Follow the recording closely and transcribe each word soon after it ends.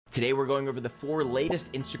Today we're going over the 4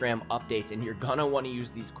 latest Instagram updates, and you're gonna want to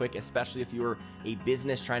use these quick, especially if you're a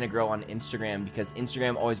business trying to grow on Instagram, because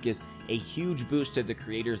Instagram always gives a huge boost to the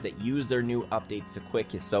creators that use their new updates the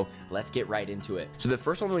quickest. So let's get right into it. So the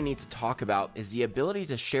first one we need to talk about is the ability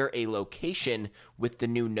to share a location with the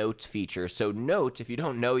new Notes feature. So Notes, if you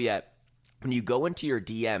don't know yet, when you go into your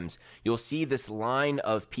DMs, you'll see this line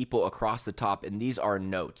of people across the top, and these are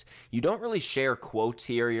notes. You don't really share quotes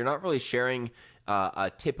here. You're not really sharing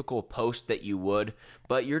a typical post that you would,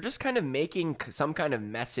 but you're just kind of making some kind of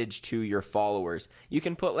message to your followers. You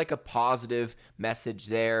can put like a positive message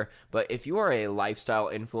there, but if you are a lifestyle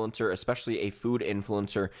influencer, especially a food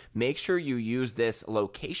influencer, make sure you use this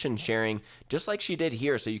location sharing just like she did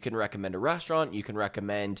here. So you can recommend a restaurant, you can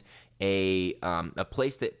recommend a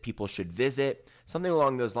place that people should visit, something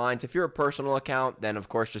along those lines. If you're a personal account, then of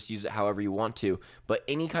course just use it however you want to. But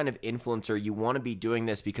any kind of influencer, you want to be doing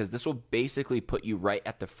this because this will basically put you right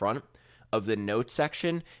at the front of the notes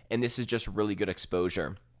section, and this is just really good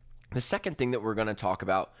exposure. The second thing that we're going to talk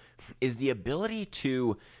about is the ability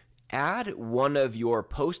to add one of your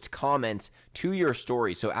post comments to your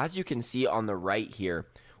story. So as you can see on the right here,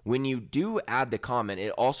 when you do add the comment, it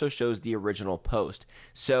also shows the original post.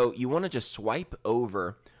 So you want to just swipe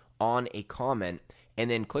over on a comment and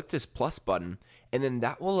then click this plus button, and then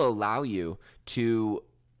that will allow you to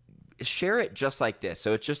share it just like this.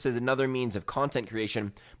 So it's just as another means of content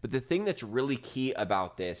creation. But the thing that's really key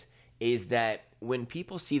about this is that when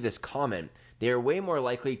people see this comment, they're way more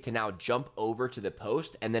likely to now jump over to the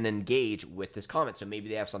post and then engage with this comment. So maybe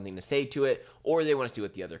they have something to say to it, or they want to see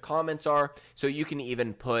what the other comments are. So you can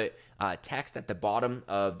even put text at the bottom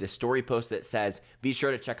of the story post that says, be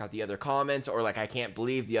sure to check out the other comments, or like, I can't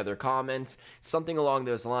believe the other comments, something along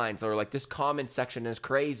those lines, or like, this comment section is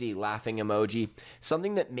crazy, laughing emoji,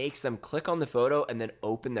 something that makes them click on the photo and then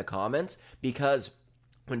open the comments. Because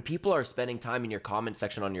when people are spending time in your comment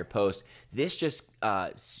section on your post, this just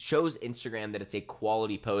shows Instagram that it's a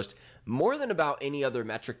quality post more than about any other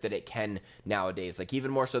metric that it can nowadays. Like even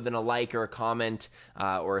more so than a like or a comment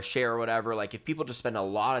or a share or whatever. Like if people just spend a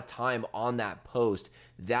lot of time on that post,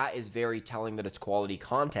 that is very telling that it's quality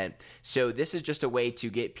content. So this is just a way to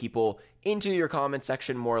get people into your comment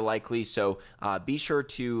section more likely. So be sure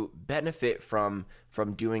to benefit from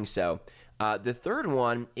doing so. The third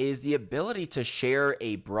one is the ability to share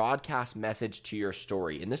a broadcast message to your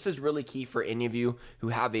story. And this is really key for any of you who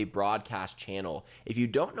have a broadcast channel. If you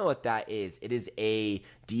don't know what that is, it is a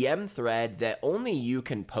DM thread that only you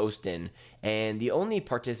can post in. And the only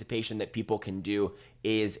participation that people can do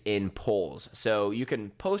is in polls. So you can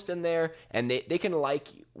post in there and they can like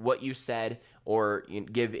what you said or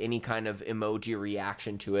give any kind of emoji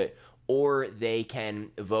reaction to it, or they can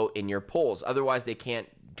vote in your polls. Otherwise, they can't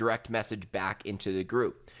direct message back into the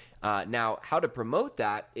group. Now, how to promote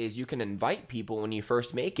that is you can invite people when you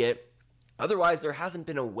first make it. Otherwise, there hasn't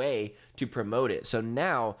been a way to promote it. So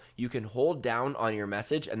now you can hold down on your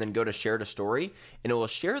message and then go to share to story, and it will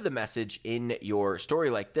share the message in your story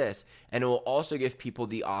like this, and it will also give people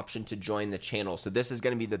the option to join the channel. So this is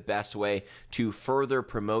going to be the best way to further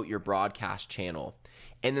promote your broadcast channel.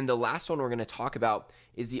 And then the last one we're going to talk about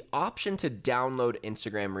is the option to download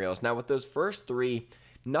Instagram Reels. Now with those first 3,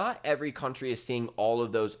 not every country is seeing all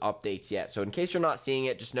of those updates yet. So in case you're not seeing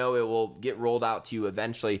it, just know it will get rolled out to you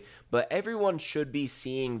eventually. But everyone should be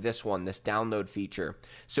seeing this one, this download feature.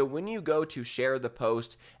 So when you go to share the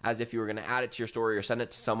post as if you were going to add it to your story or send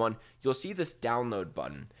it to someone, you'll see this download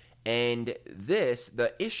button. And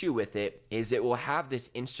the issue with it is it will have this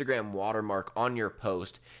Instagram watermark on your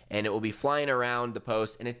post, and it will be flying around the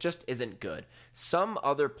post, and it just isn't good. Some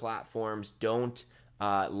other platforms don't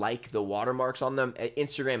like the watermarks on them.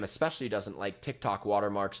 Instagram especially doesn't like TikTok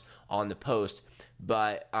watermarks on the post.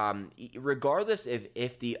 But regardless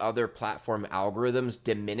if the other platform algorithms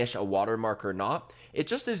diminish a watermark or not, it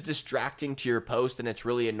just is distracting to your post, and it's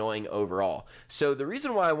really annoying overall. So the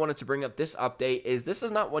reason why I wanted to bring up this update is this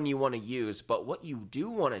is not one you want to use, but what you do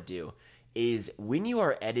want to do is when you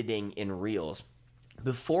are editing in Reels,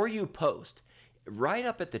 before you post, right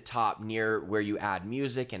up at the top near where you add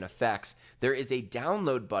music and effects, there is a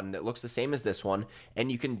download button that looks the same as this one,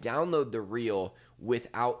 and you can download the reel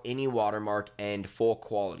without any watermark and full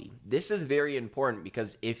quality. This is very important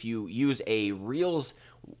because if you use a Reels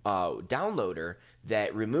downloader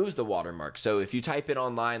that removes the watermark, so if you type it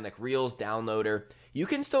online like Reels downloader, you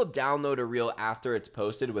can still download a reel after it's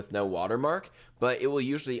posted with no watermark, but it will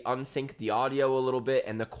usually unsync the audio a little bit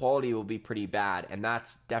and the quality will be pretty bad. And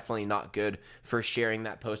that's definitely not good for sharing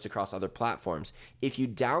that post across other platforms. If you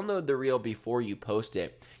download the reel before you post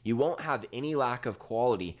it, you won't have any lack of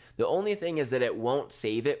quality. The only thing is that it won't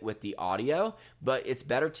save it with the audio, but it's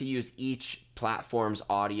better to use each platform's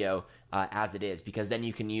audio as it is, because then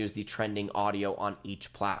you can use the trending audio on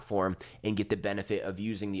each platform and get the benefit of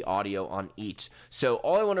using the audio on each. So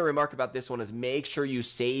all I want to remark about this one is make sure you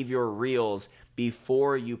save your reels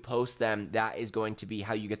before you post them. That is going to be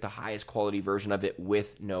how you get the highest quality version of it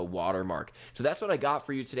with no watermark. So that's what I got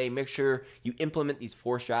for you today. Make sure you implement these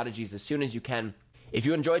 4 strategies as soon as you can. If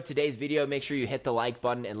you enjoyed today's video, make sure you hit the like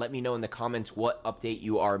button and let me know in the comments what update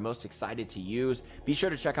you are most excited to use. Be sure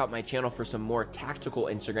to check out my channel for some more tactical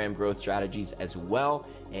Instagram growth strategies as well,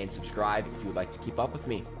 and subscribe if you would like to keep up with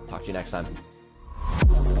me. Talk to you next time.